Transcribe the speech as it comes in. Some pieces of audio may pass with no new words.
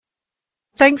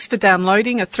Thanks for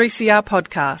downloading a 3CR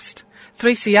podcast.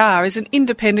 3CR is an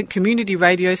independent community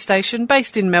radio station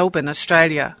based in Melbourne,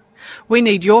 Australia. We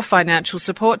need your financial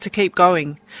support to keep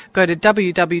going. Go to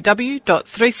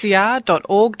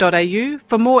www.3cr.org.au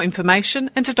for more information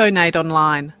and to donate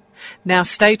online. Now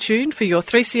stay tuned for your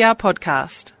 3CR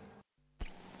podcast.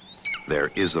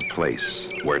 There is a place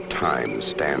where time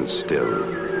stands still,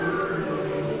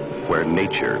 where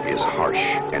nature is harsh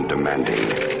and demanding,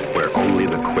 where only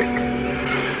the quick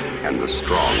and the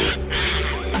strong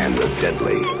and the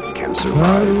deadly can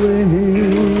survive.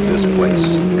 This place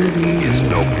is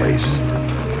no place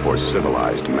for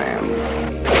civilized man.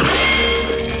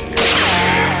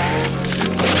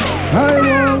 I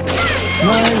want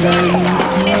my land.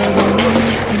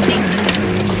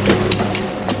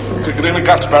 Took it in the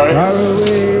guts, Barry. Far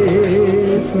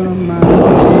away from my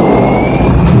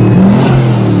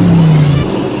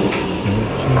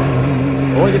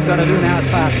All you've got to do now is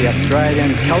pass the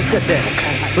Australian culture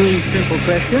test. 3 simple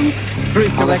questions, 3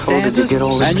 correct answers,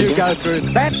 and you go through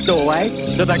that doorway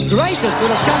to the greatest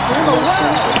little country in the world.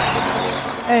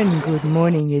 And good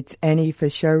morning, it's Annie for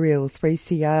Showreel,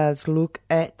 3CR's look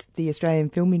at the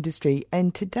Australian film industry.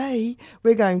 And today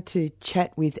we're going to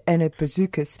chat with Anna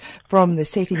Bouzoukis from the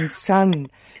Setting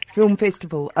Sun Film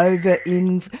Festival over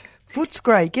in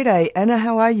Footscray. G'day, Anna,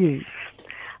 how are you?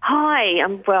 Hi,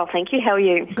 I'm well, thank you. How are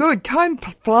you? Good. Time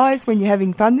flies when you're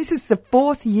having fun. This is the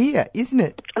 4th year, isn't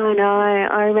it? I know.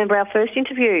 I remember our first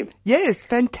interview. Yes,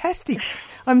 fantastic.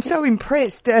 I'm so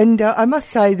impressed, and I must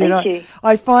say that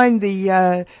I find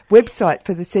the website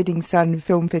for the Setting Sun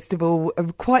Film Festival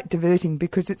quite diverting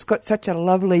because it's got such a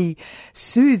lovely,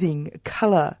 soothing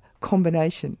colour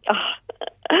combination.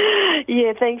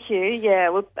 Yeah, thank you. Yeah,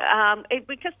 well,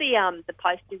 because the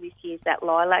poster this year is that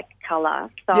lilac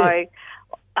colour, so Yeah.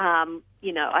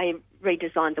 I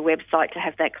redesigned the website to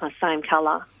have that kind of same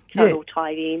colour, so it all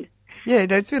tied in. Yeah,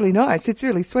 that's really nice. It's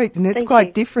really sweet, and it's Thank quite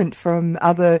you. different from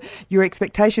your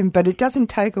expectation, but it doesn't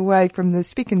take away from the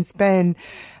spick and span,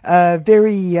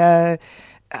 very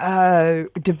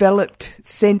developed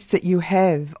sense that you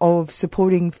have of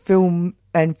supporting film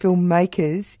and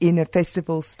filmmakers in a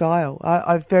festival style.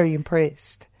 I'm very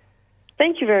impressed.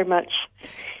 Thank you very much.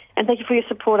 And thank you for your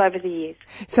support over the years.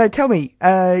 So tell me,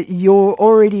 you're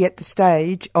already at the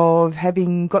stage of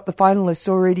having got the finalists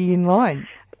already in line.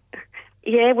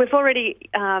 Yeah, we've already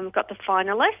got the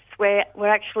finalists. We're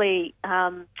actually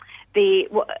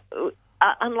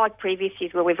unlike previous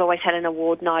years where we've always had an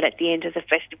award night at the end of the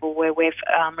festival where we've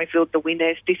revealed the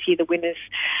winners. This year the winners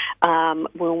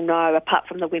will know, apart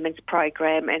from the women's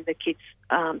program and the kids,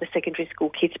 the secondary school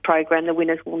kids program, the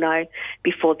winners will know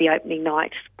before the opening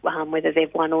night whether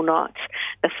they've won or not,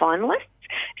 the finalists.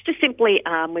 It's just simply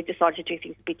we decided to do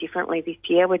things a bit differently this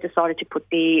year. We decided to put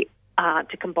to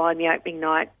combine the opening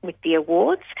night with the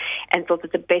awards, and thought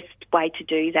that the best way to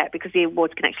do that, because the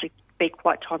awards can actually be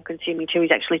quite time-consuming too,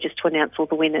 is actually just to announce all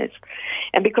the winners.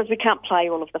 And because we can't play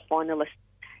all of the finalist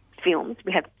films,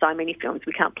 we have so many films,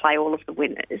 we can't play all of the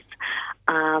winners,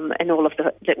 and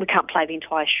we can't play the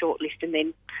entire shortlist and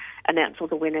then announce all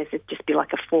the winners. It'd just be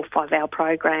like a 4 or 5 hour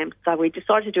program. So we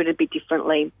decided to do it a bit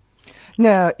differently.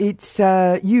 Now, it's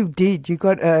you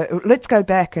got. Let's go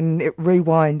back and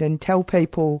rewind and tell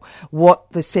people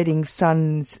what the Setting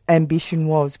Sun's ambition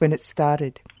was when it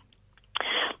started.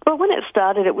 Well, when it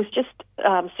started, it was just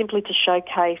simply to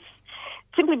showcase,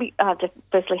 to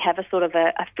firstly have a sort of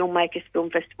a filmmakers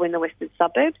film festival in the western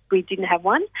suburbs. We didn't have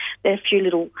one. There are a few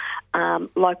little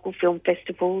local film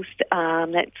festivals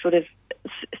that sort of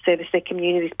service their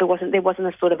communities, but there wasn't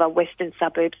a sort of a western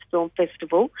suburbs film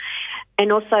festival.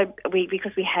 And also,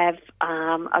 because we have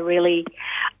a really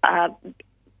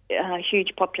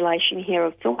huge population here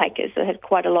of filmmakers, that had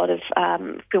quite a lot of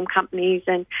film companies,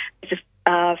 and there's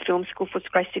a film school,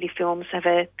 Footscray City Films, have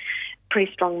a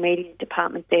pretty strong media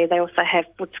department there. They also have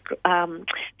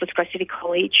Footscray City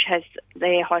College has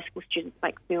their high school students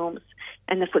make films,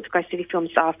 and the Footscray City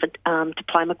Films are for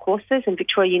diploma courses. And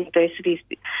Victoria University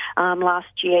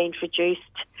last year introduced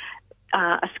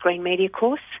a screen media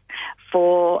course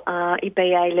for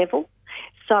BA level.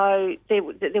 So there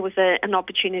was an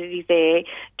opportunity there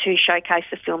to showcase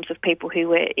the films of people who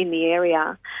were in the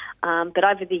area. But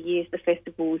over the years, the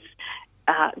festival's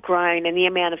grown, and the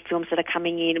amount of films that are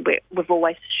coming in, we've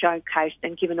always showcased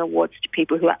and given awards to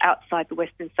people who are outside the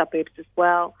western suburbs as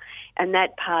well. And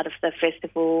that part of the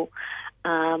festival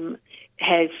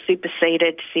has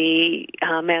superseded the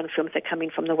amount of films that come in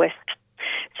from the west.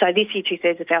 So this year,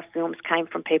 2/3 of our films came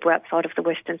from people outside of the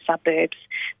western suburbs.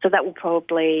 So that will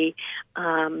probably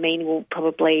mean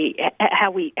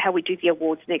how we do the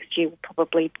awards next year will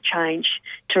probably change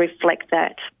to reflect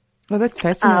that. Well, that's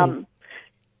fascinating.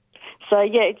 So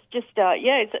it's just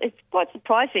it's quite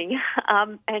surprising,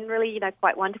 and really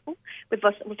quite wonderful. We've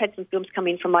had some films come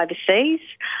in from overseas,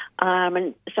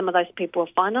 and some of those people are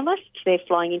finalists. They're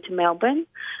flying into Melbourne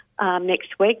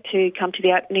next week to come to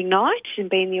the opening night and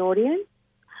be in the audience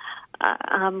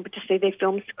to see their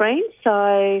film screen.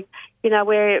 So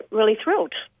we're really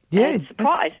thrilled. Yeah,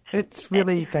 surprised. It's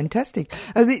really fantastic.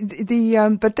 But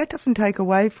that doesn't take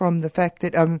away from the fact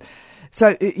that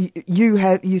so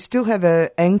you still have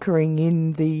a anchoring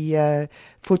in the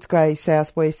Footscray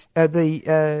southwest,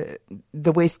 the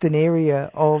western area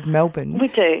of Melbourne. We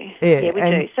do. Yeah, we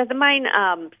do. So the main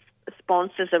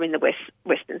sponsors are in the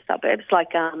western suburbs,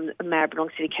 like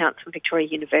Maribyrnong City Council, Victoria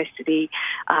University,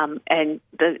 and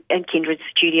Kindred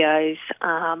Studios.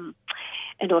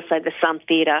 And also the Sun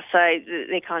Theatre, so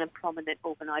they're kind of prominent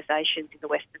organisations in the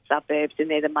western suburbs, and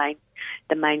they're the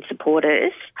main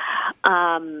supporters.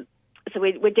 So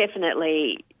we're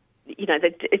definitely,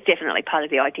 it's definitely part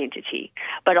of the identity.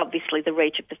 But obviously, the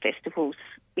reach of the festivals,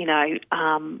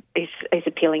 is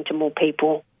appealing to more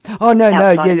people. Oh no,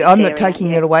 yeah, I'm not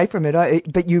taking it away from it.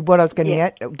 But what I was getting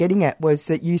at was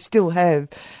that you still have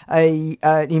a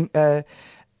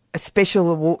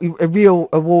special award, real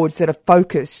awards that are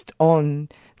focused on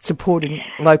supporting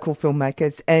local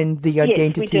filmmakers and the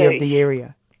identity of the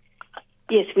area.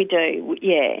 Yes, we do.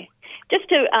 Yeah, just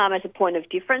to as a point of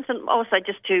difference, and also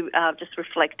just to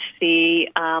reflect the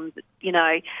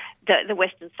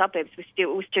western suburbs. It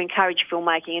was to encourage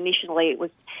filmmaking. Initially, it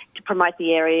was to promote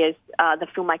the areas, the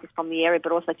filmmakers from the area,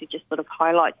 but also to just sort of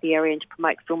highlight the area and to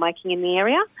promote filmmaking in the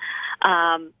area.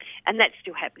 And that's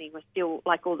still happening. We're still,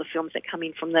 like all the films that come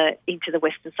in into the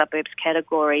western suburbs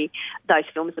category, those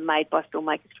films are made by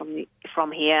filmmakers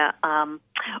from here,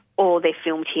 or they're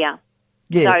filmed here.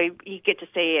 Yeah. So you get to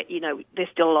see it. There's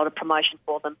still a lot of promotion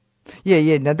for them.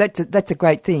 Yeah. No, that's a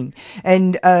great thing,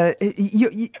 and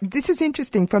this is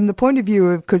interesting from the point of view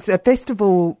of, because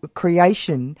festival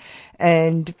creation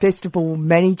and festival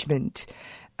management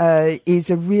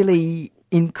is a really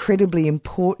incredibly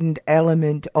important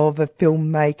element of a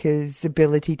filmmaker's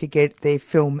ability to get their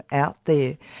film out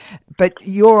there. But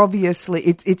you're obviously,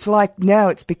 it's like now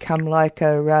it's become like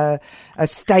a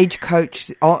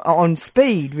stagecoach on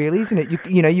speed, really, isn't it?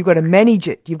 You've got to manage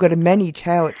it. You've got to manage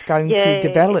how it's going to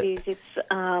develop. It is.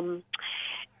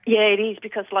 It is,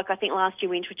 because I think last year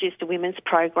we introduced a women's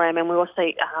program, and we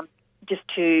also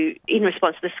in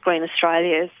response to the Screen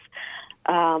Australia's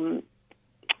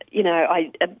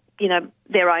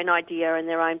their own idea and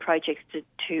their own projects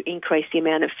to increase the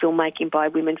amount of filmmaking by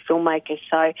women filmmakers.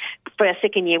 So for our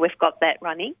second year, we've got that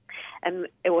running. And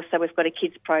also we've got a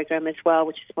kids program as well,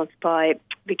 which is sponsored by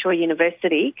Victoria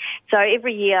University. So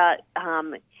every year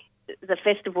the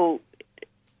festival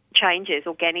changes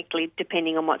organically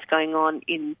depending on what's going on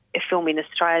in a film in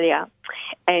Australia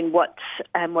and what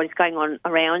is going on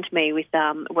around me with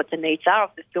what the needs are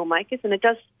of the filmmakers. And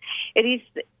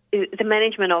the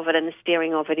management of it and the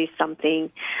steering of it is something,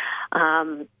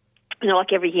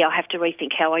 like every year I have to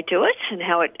rethink how I do it and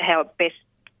how it best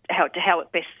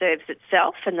serves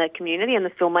itself and the community and the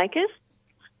filmmakers.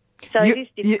 So it is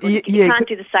difficult. You can't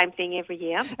do the same thing every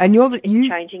year. And it's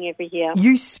changing every year.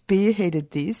 You spearheaded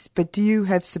this, but do you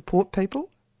have support people?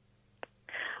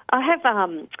 I have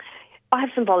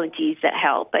some volunteers that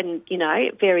help, and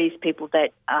various people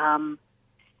that.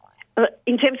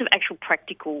 In terms of actual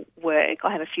practical work,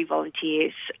 I have a few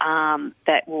volunteers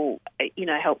that will,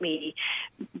 help me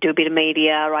do a bit of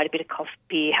media, write a bit of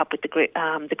copy, help with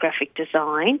the graphic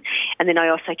design, and then I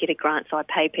also get a grant, so I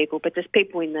pay people. But there's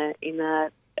people in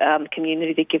the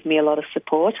community that give me a lot of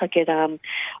support. I get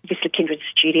obviously Kindred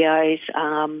Studios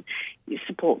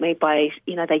support me by,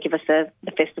 they give us the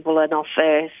festival an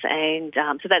office, and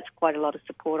so that's quite a lot of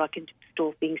support. I can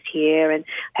store things here and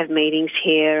have meetings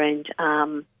here, and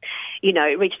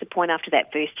it reached the point after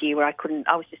that first year where I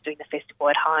was just doing the festival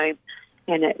at home,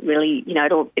 and it really,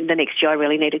 the next year I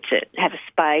really needed to have a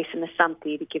space, and the Sun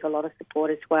Theatre give a lot of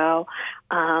support as well.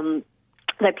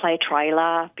 They play a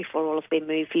trailer before all of their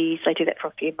movies. They do that for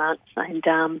a few months,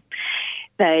 and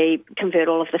they convert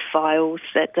all of the files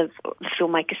that the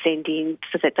filmmakers send in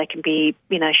so that they can be,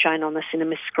 shown on the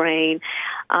cinema screen.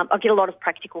 I get a lot of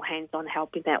practical hands-on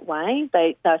help in that way.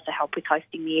 They also help with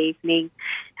hosting the evening,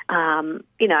 and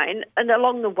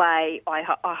along the way I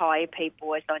hire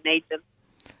people as I need them.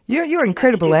 You're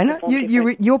incredible, Anna.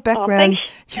 Your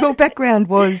background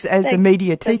was as a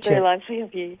media teacher. That's very lovely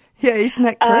of you. Yeah, isn't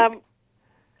that correct?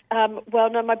 Well,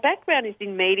 no, my background is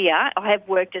in media. I have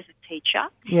worked as a teacher.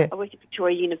 Yeah. I worked at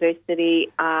Victoria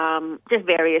University, just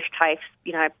various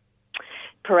TAFEs,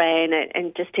 per annum,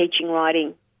 and just teaching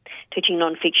writing, teaching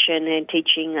non-fiction and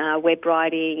teaching web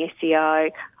writing,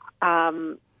 SEO.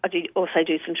 I do also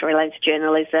do some freelance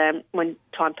journalism when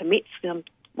time permits.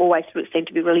 Always seem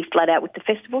to be really flat out with the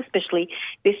festival, especially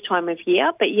this time of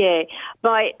year. But yeah,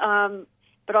 but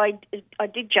I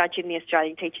did judge in the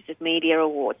Australian Teachers of Media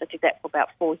Awards. I did that for about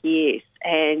 4 years,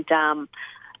 and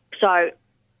so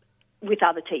with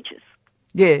other teachers.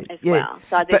 Yeah, as yeah. well.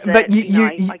 So but you,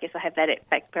 I guess I have that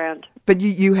background. But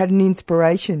you had an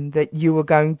inspiration that you were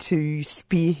going to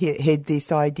spearhead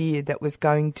this idea that was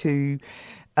going to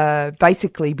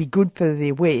basically be good for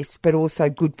the West, but also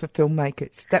good for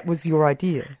filmmakers. That was your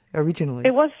idea originally.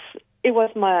 It was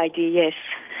my idea, yes.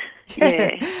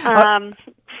 Yeah.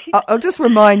 I'll just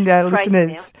remind our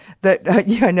listeners that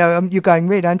you're going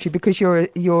red, aren't you? Because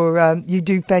you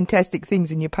do fantastic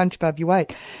things and you punch above your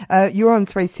weight. You're on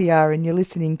 3CR and you're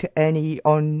listening to Annie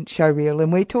on Showreel,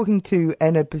 and we're talking to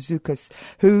Anna Bouzoukis,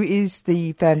 who is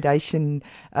the foundation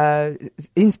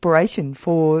inspiration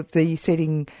for the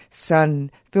Setting Sun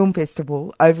Film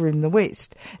Festival over in the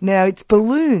West. Now, it's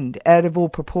ballooned out of all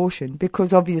proportion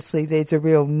because obviously there's a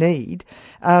real need.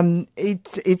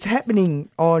 It's happening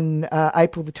on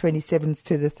April the 27th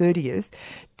to the 30th.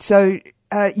 So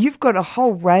you've got a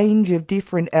whole range of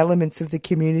different elements of the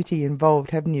community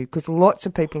involved, haven't you? Because lots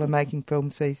of people are making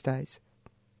films these days.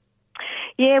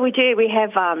 Yeah, we do. We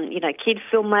have, kid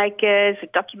filmmakers,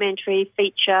 documentary,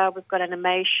 feature. We've got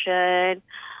animation,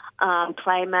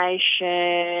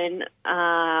 claymation.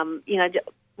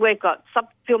 We've got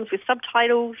films with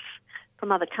subtitles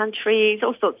from other countries,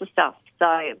 all sorts of stuff.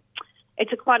 So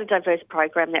it's quite a diverse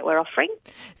program that we're offering.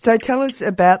 So tell us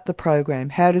about the program.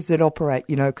 How does it operate?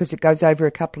 Because it goes over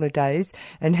a couple of days.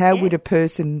 And what would a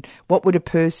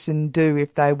person do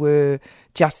if they were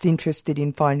just interested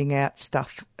in finding out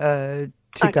stuff go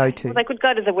to? Well, they could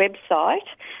go to the website,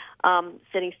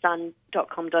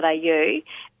 settingsun.com.au,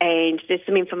 and there's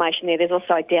some information there. There's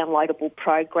also a downloadable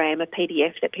program, a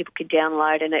PDF that people can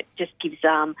download, and it just gives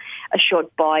a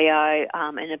short bio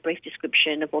and a brief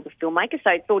description of all the filmmakers.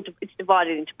 So it's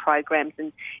divided into programs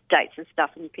and dates and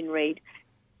stuff, and you can read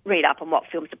up on what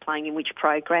films are playing in which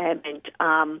program, and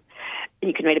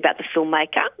you can read about the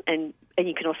filmmaker, and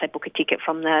you can also book a ticket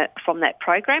from that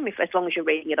program as long as you're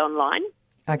reading it online.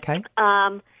 Okay.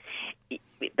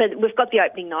 But we've got the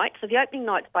opening night. So the opening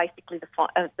night's basically the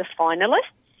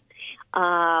finalists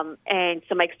and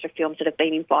some extra films that have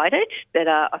been invited that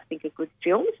I think are good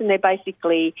films, and they're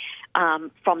basically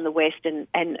from the West and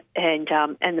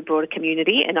the broader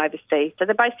community and overseas. So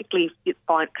they're basically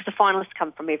fine because the finalists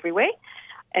come from everywhere.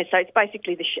 And so it's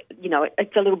basically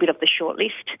it's a little bit of the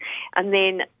shortlist. And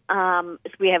then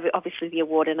we have obviously the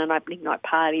award and an opening night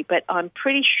party, but I'm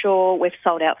pretty sure we've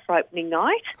sold out for opening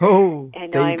night. Oh,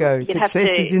 and there you go.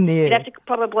 Success is in the air. You'd have to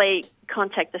probably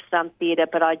contact the Sun Theatre,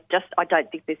 but I don't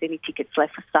think there's any tickets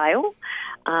left for sale.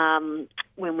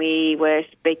 When we were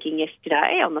speaking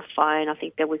yesterday on the phone, I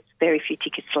think there was very few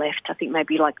tickets left. I think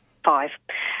maybe like 5.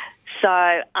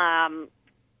 So...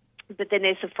 but then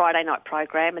there's the Friday night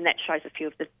program, and that shows a few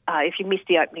of the... if you missed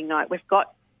the opening night, we've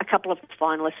got a couple of the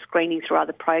finalists screening through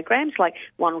other programs, like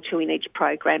 1 or 2 in each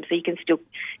program, so you can still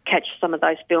catch some of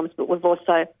those films. But we've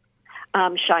also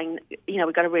shown,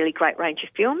 we've got a really great range of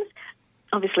films.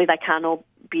 Obviously, they can't all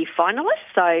be finalists,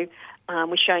 so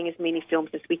we're showing as many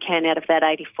films as we can out of that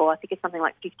 84. I think it's something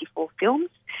like 54 films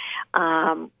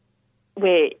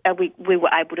where we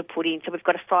were able to put in. So we've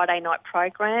got a Friday night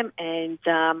program, and...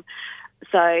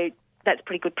 so that's a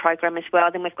pretty good program as well.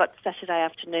 Then we've got Saturday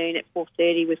afternoon at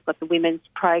 4:30. We've got the women's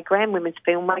program, Women's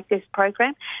Filmmakers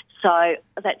program. So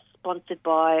that's sponsored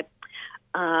by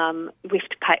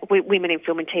Women in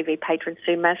Film and TV patron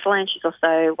Sue Maslan. She's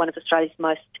also one of Australia's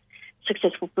most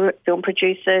successful film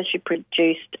producers. She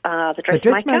produced The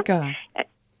Dressmaker.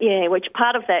 Yeah, which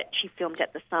part of that she filmed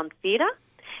at the Sun Theatre.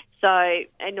 So,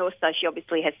 and also she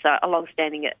obviously has a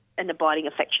long-standing and abiding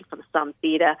affection for the Sun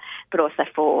Theatre, but also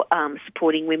for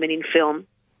supporting women in film.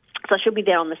 So she'll be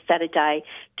there on the Saturday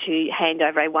to hand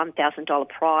over a $1,000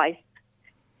 prize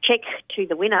check to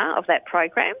the winner of that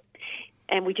program.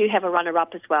 And we do have a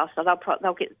runner-up as well, so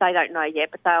they'll get. They don't know yet,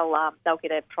 but they'll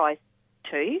get a prize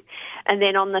too. And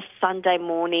then on the Sunday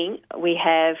morning we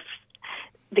have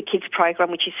the kids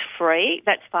program, which is free.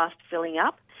 That's fast filling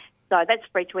up. So that's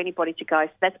free to anybody to go.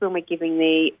 So that's when we're giving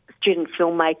the student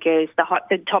filmmakers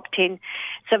the top 10.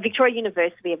 So Victoria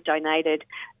University have donated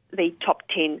the top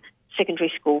 10 secondary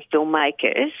school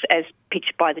filmmakers, as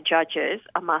picked by the judges,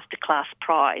 a masterclass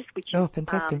prize, which is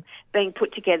being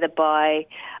put together by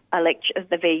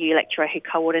the VU lecturer who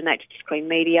coordinates Screen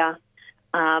Media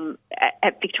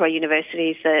at Victoria University.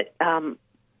 Is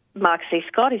Mark C.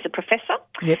 Scott is a professor.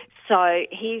 Yep. So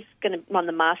he's going to run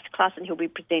the masterclass, and he'll be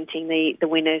presenting the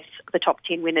winners, the top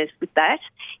 10 winners with that.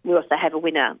 We also have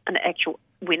an actual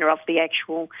winner of the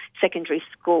actual secondary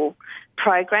school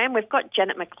program. We've got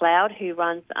Janet McLeod, who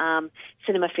runs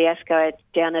Cinema Fiasco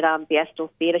down at the Astor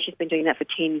Theatre. She's been doing that for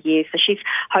 10 years. So she's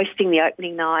hosting the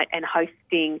opening night and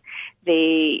hosting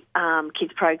the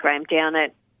kids program down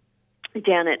at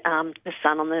the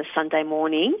Sun on the Sunday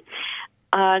morning.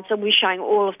 So we're showing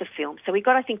all of the films. So we've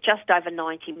got, I think, just over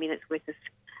 90 minutes worth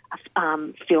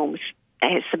of films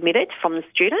submitted from the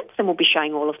students, and we'll be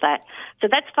showing all of that. So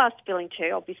that's fast filling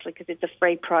too, obviously, because it's a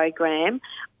free program.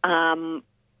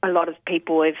 A lot of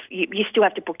people you still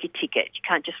have to book your ticket. You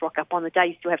can't just rock up on the day.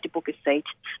 You still have to book a seat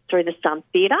through the Sun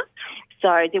Theatre.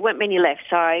 So there weren't many left.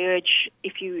 So I urge,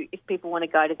 if people want to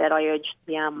go to that, I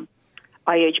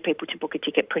urge people to book a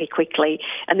ticket pretty quickly.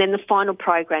 And then the final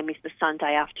program is the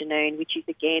Sunday afternoon, which is,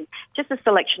 again, just a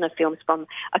selection of films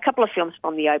a couple of films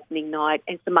from the opening night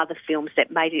and some other films that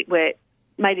made it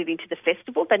into the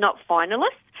festival. They're not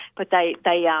finalists, but they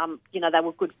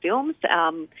were good films.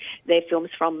 They're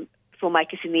films from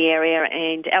filmmakers in the area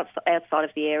and outside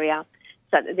of the area.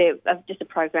 So they're just a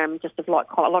program just of like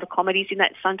a lot of comedies in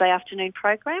that Sunday afternoon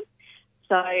program.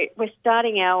 So we're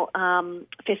starting our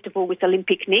festival with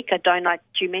Olympic Nick, a donut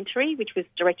documentary, which was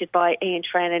directed by Ian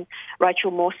Tran and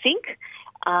Rachel Morsink,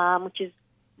 which has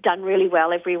done really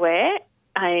well everywhere.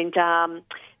 And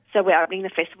so we're opening the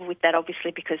festival with that,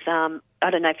 obviously, because I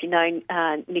don't know if you know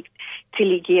Nick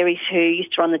Tilly-Geary, who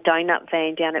used to run the donut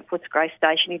van down at Footscray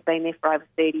Station. He's been there for over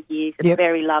 30 years, a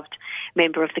very loved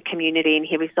member of the community, and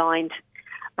he resigned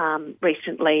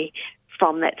recently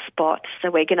from that spot.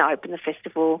 So we're going to open the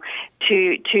festival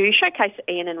to showcase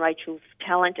Ian and Rachel's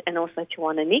talent and also to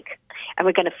honour Nick. And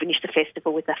we're going to finish the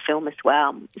festival with a film as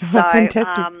well. So,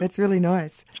 fantastic. That's really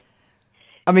nice.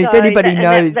 I mean, if anybody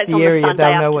knows the area,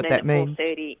 they'll know what that means.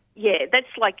 Yeah, that's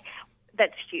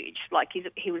huge. Like,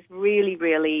 he was really,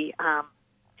 really a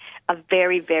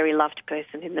very, very loved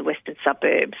person in the western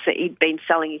suburbs. So he'd been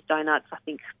selling his donuts, I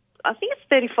think it's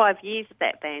 35 years of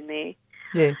that van there.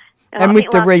 Yeah. And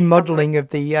with the remodelling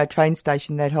of the train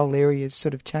station, that whole area has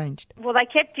sort of changed. Well, they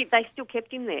still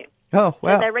kept him there. Oh,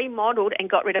 wow. So they remodelled and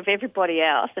got rid of everybody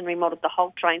else and remodelled the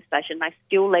whole train station. They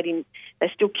still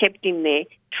kept him there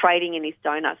trading in his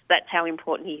donuts. That's how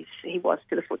important he was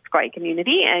to the Footscray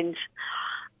community. And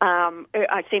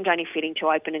it seemed only fitting to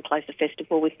open and close the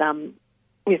festival with that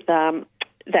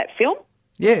film.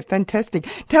 Yeah, fantastic.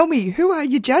 Tell me, who are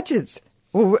your judges?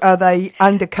 Or are they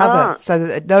undercover so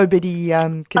that nobody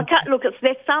can... Look,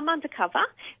 there's some undercover,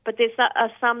 but there's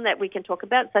some that we can talk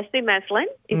about. So Sue Maslin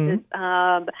is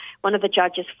one of the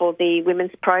judges for the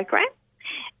women's program.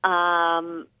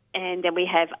 And then we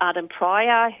have Arden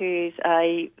Pryor, who's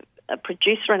a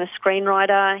producer and a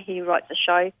screenwriter. He writes a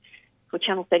show for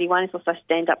Channel 31. He's also a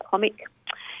stand-up comic.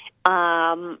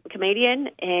 Comedian,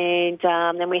 and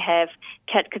then we have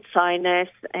Kat Katsonis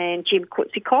and Jim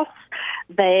Koutsikoff.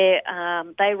 They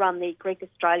run the Greek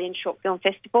Australian Short Film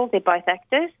Festival. They're both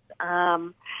actors.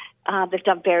 They've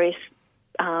done various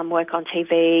work on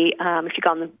TV. If you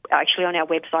go on on our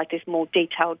website, there's more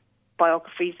detailed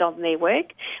biographies on their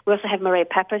work. We also have Maria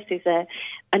Pappas, who's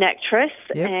an actress,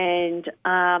 and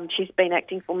she's been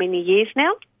acting for many years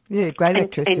now. Yeah, great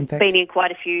actress, and in fact. Been in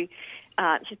quite a few.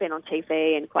 She's been on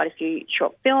TV and quite a few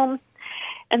short films.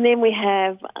 And then we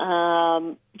have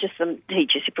just some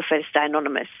teachers who prefer to stay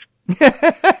anonymous. So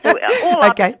all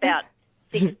up, it's about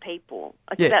 6 people.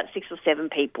 It's about 6 or 7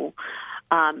 people,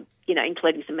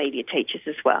 including some media teachers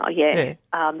as well, that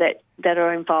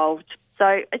are involved.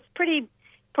 So it's pretty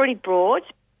broad.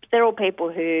 They're all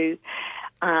people who,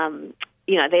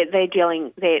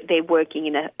 they're working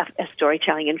in a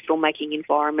storytelling and filmmaking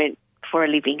environment for a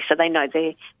living, so they know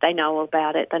all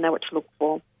about it. They know what to look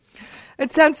for.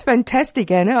 It sounds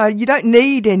fantastic, Anna. You don't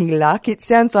need any luck. It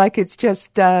sounds like it's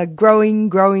just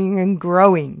growing and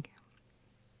growing.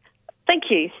 Thank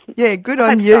you. Yeah, good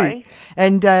on you. So.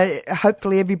 And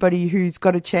hopefully everybody who's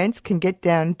got a chance can get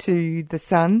down to the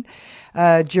Sun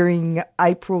during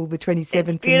April the 27th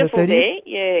and the 30th. There,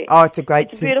 yeah. Oh, it's a great...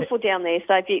 It's beautiful down there.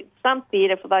 So Sun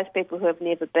Theatre, for those people who have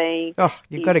never been... Oh,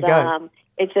 you've got to go.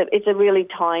 It's a really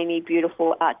tiny,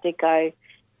 beautiful Art Deco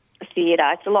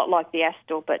theatre. It's a lot like the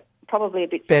Astor, but probably a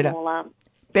bit smaller.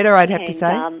 Better, I'd have to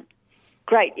say.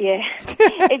 Great, yeah.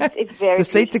 It's very The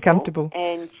seats are comfortable.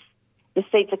 And the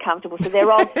seats are comfortable. So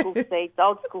they're old school seats,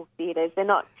 old school theatres. They're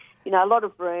not, a lot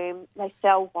of room. They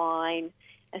sell wine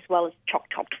as well as chop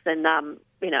tops and,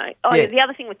 The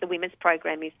other thing with the women's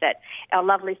program is that our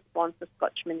lovely sponsor,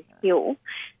 Scotchman's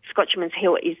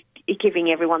Hill is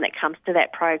giving everyone that comes to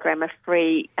that program a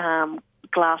free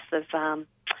glass of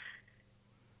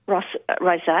rosé. I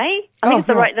think it's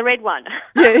the red one.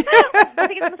 Yeah. I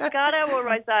think it's Moscato or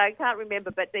rosé. I can't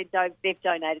remember, but they've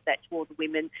donated that to all the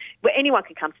women. Well, anyone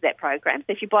can come to that program. So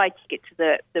if you buy a ticket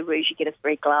to the Rouge, you get a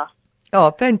free glass.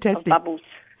 Oh, fantastic! Of bubbles.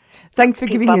 Thanks for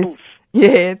giving us.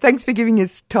 Yeah, thanks for giving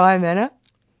us time, Anna.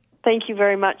 Thank you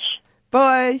very much.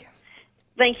 Bye.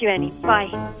 Thank you, Annie. Bye.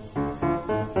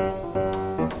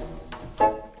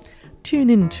 Tune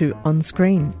in to On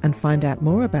Screen and find out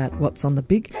more about what's on the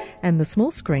big and the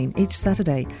small screen each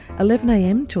Saturday,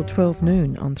 11am till 12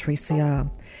 noon on 3CR.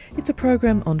 It's a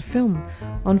program on film,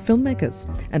 on filmmakers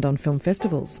and on film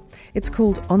festivals. It's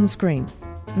called On Screen,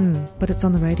 but it's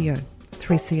on the radio,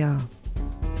 3CR.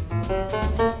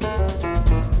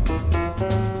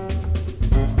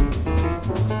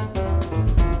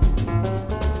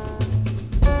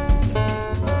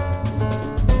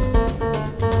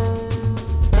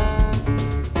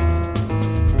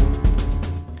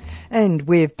 And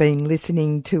we've been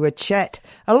listening to a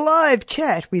live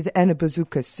chat with Anna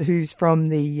Bouzoukas, who's from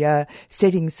the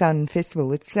Setting Sun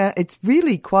Festival. It's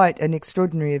really quite an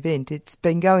extraordinary event. It's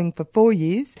been going for 4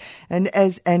 years, and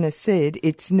as Anna said,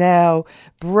 it's now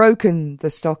broken the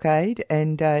stockade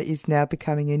and is now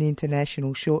becoming an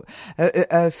international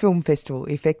film festival,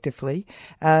 effectively.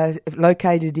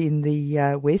 Located in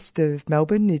the west of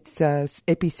Melbourne, its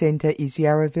epicentre is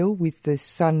Yarraville with the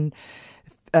Sun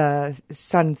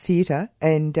Theatre,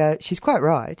 and she's quite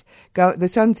right. The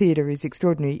Sun Theatre is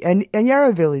extraordinary, and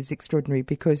Yarraville is extraordinary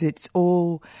because it's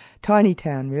all tiny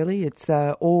town, really. It's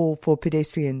all for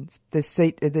pedestrians. The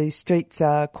streets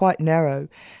are quite narrow,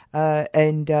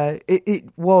 and it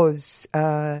was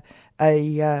a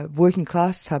working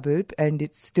class suburb, and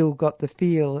it's still got the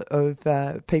feel of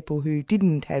people who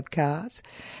didn't have cars.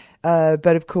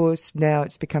 But of course now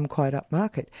it's become quite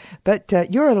upmarket. But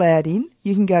you're allowed in.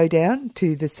 You can go down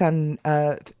to the Sun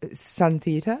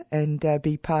Theatre and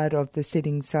be part of the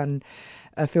Setting Sun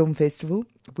Film Festival,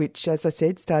 which, as I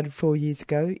said, started 4 years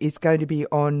ago. Is going to be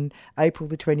on April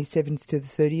the 27th to the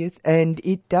 30th, and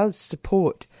it does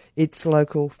support its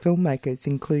local filmmakers,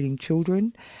 including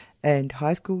children and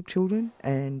high school children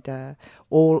and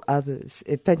all others.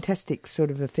 A fantastic sort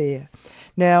of affair.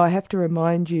 Now, I have to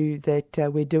remind you that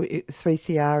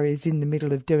 3CR is in the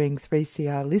middle of doing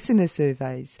 3CR listener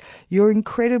surveys. You're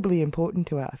incredibly important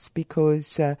to us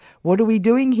because what are we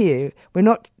doing here? We're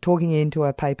not talking into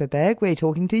a paper bag, we're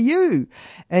talking to you.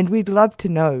 And we'd love to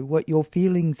know what your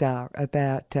feelings are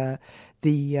about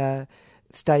the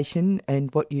station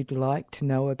and what you'd like to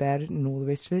know about it and all the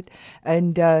rest of it.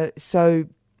 And so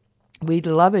we'd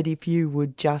love it if you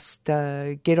would just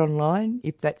get online,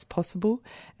 if that's possible,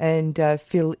 and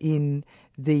fill in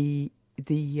the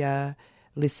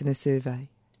listener survey.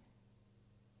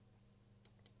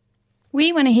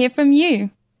 We want to hear from you.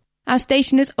 Our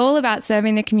station is all about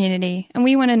serving the community, and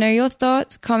we want to know your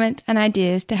thoughts, comments, and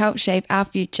ideas to help shape our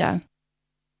future.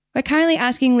 We're currently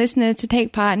asking listeners to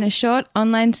take part in a short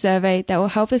online survey that will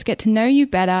help us get to know you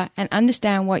better and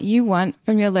understand what you want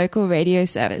from your local radio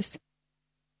service.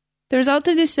 The results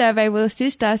of this survey will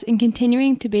assist us in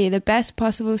continuing to be the best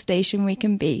possible station we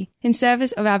can be in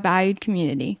service of our valued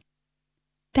community.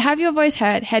 To have your voice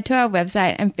heard, head to our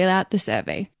website and fill out the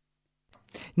survey.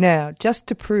 Now, just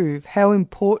to prove how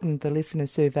important the listener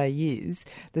survey is,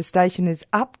 the station has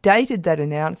updated that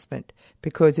announcement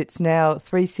because it's now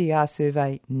 3CR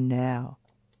Survey Now.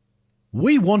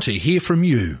 We want to hear from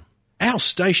you. Our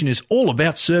station is all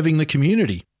about serving the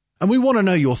community, and we want to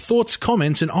know your thoughts,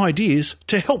 comments and ideas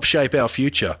to help shape our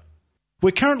future.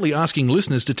 We're currently asking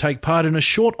listeners to take part in a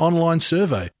short online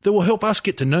survey that will help us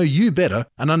get to know you better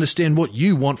and understand what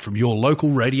you want from your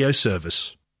local radio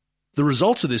service. The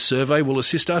results of this survey will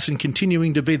assist us in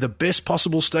continuing to be the best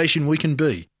possible station we can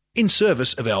be in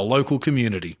service of our local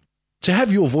community. To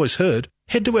have your voice heard,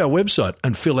 head to our website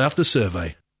and fill out the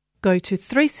survey. Go to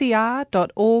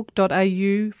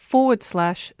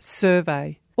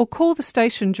 3cr.org.au/survey or call the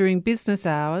station during business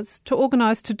hours to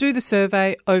organise to do the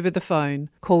survey over the phone.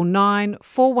 Call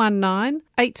 9419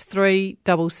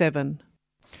 8377.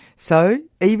 So,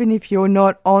 even if you're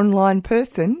not an online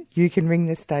person, you can ring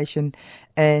the station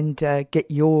and get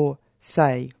your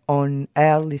say on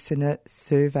our listener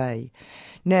survey.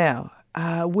 Now,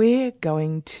 we're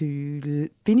going to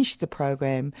finish the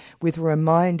program with a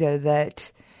reminder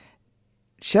that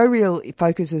Showreel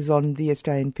focuses on the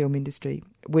Australian film industry.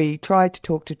 We try to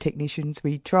talk to technicians,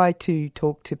 we try to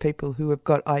talk to people who have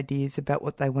got ideas about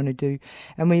what they want to do,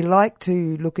 and we like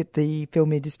to look at the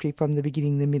film industry from the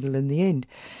beginning, the middle and the end.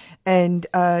 And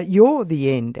you're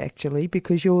the end, actually,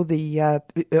 because you're the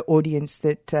audience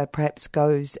that perhaps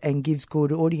goes and gives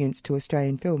good audience to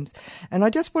Australian films. And I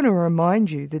just want to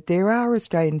remind you that there are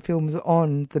Australian films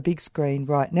on the big screen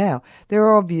right now. There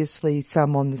are obviously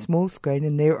some on the small screen,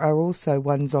 and there are also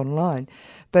ones online.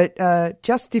 But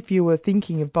just if you were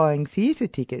thinking of buying theatre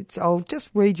tickets, I'll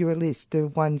just read you a list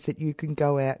of ones that you can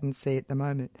go out and see at the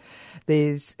moment.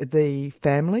 There's The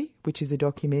Family, which is a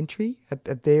documentary,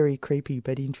 a very creepy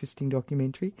but interesting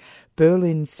documentary.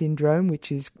 Berlin Syndrome,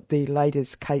 which is the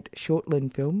latest Kate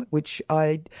Shortland film, which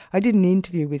I did an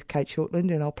interview with Kate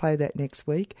Shortland, and I'll play that next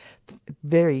week.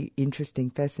 Very interesting,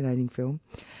 fascinating film.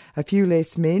 A Few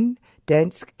Less Men,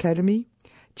 Dance Academy,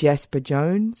 Jasper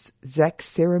Jones, Zach's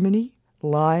Ceremony,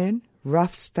 Lion,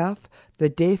 Rough Stuff, The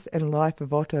Death and Life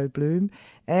of Otto Bloom,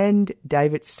 and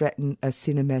David Stratton, A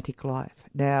Cinematic Life.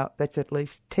 Now, that's at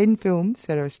least 10 films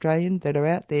that are Australian that are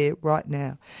out there right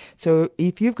now. So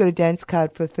if you've got a dance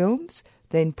card for films,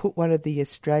 then put one of the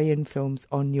Australian films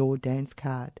on your dance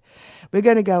card. We're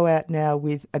going to go out now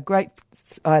with a great,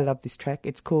 I love this track,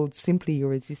 it's called Simply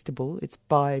Irresistible. It's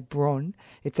by Bron.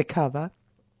 It's a cover.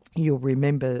 You'll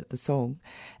remember the song.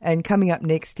 And coming up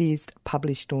next is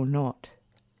Published or Not.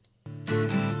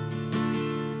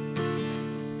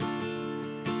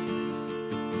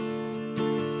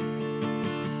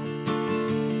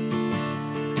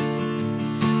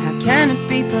 How can it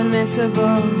be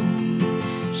permissible?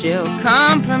 She'll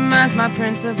compromise my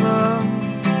principles.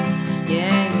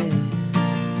 Yeah,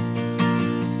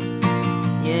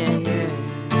 yeah, yeah.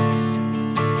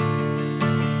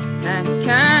 That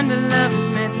kind of love is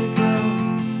mythical.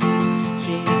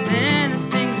 She's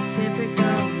anything but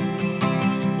typical.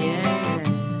 Yeah,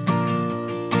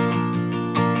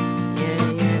 yeah,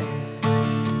 yeah.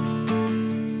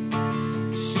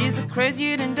 She's a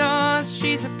crazy indoors.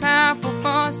 She's a powerful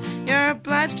force. You're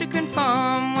obliged to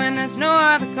conform when there's no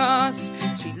other cause.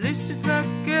 She used to look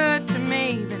good to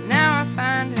me, but now I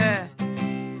find her,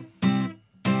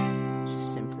 she's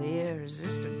simply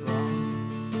irresistible.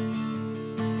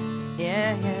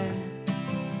 Yeah, yeah.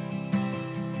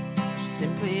 She's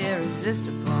simply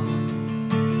irresistible.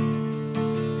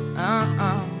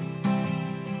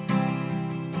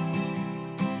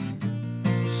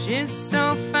 She's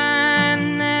so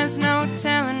fine, there's no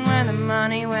telling where the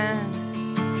money went.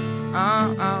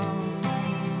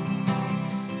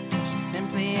 She's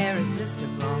simply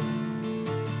irresistible.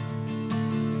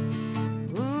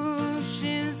 Ooh,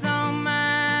 she's all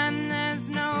mine, there's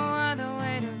no other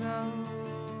way to go.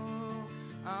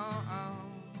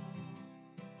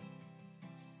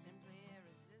 She's simply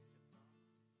irresistible.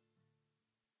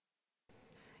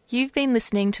 You've been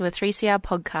listening to a 3CR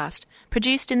podcast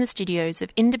produced in the studios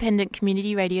of independent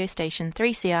community radio station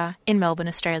 3CR in Melbourne,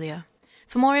 Australia.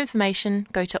 For more information,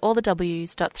 go to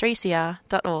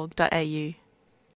allthews.3cr.org.au.